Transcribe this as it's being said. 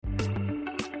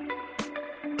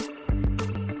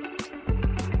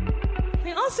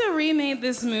also remade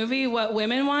this movie, What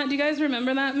Women Want. Do you guys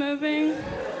remember that movie?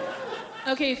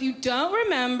 Okay, if you don't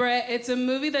remember it, it's a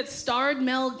movie that starred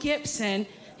Mel Gibson.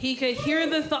 He could hear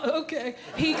the thought. Okay,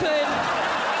 he could.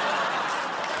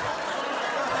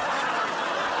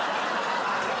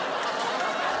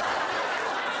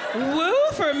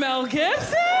 Woo for Mel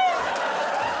Gibson?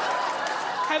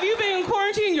 Have you been in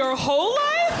quarantine your whole life?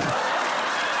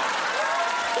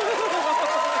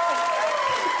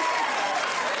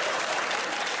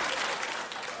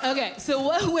 Okay, so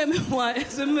What Women Want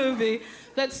is a movie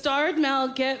that starred Mel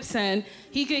Gibson.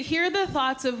 He could hear the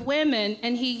thoughts of women,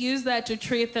 and he used that to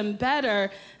treat them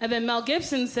better. And then Mel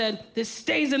Gibson said, "This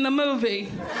stays in the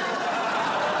movie."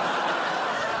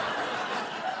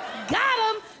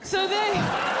 Got him! So they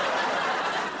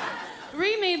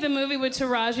remade the movie with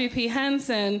Taraji P.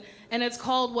 Henson, and it's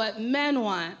called What Men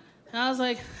Want. And I was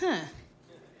like,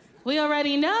 we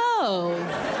already know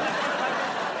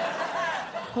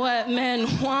what men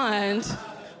want.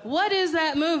 What is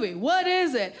that movie? What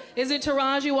is it? Is it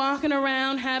Taraji walking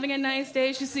around, having a nice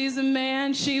day? She sees a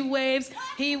man, she waves,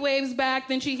 he waves back,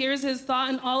 then she hears his thought,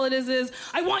 and all it is,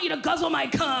 "I want you to guzzle my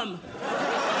cum."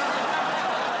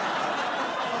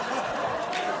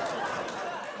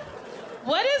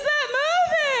 What is that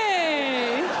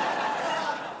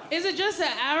movie? Is it just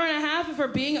an hour and a half of her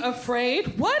being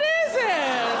afraid? What is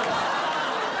it?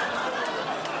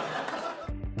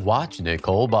 Watch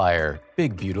Nicole Byer,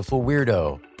 Big Beautiful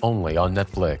Weirdo, only on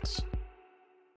Netflix.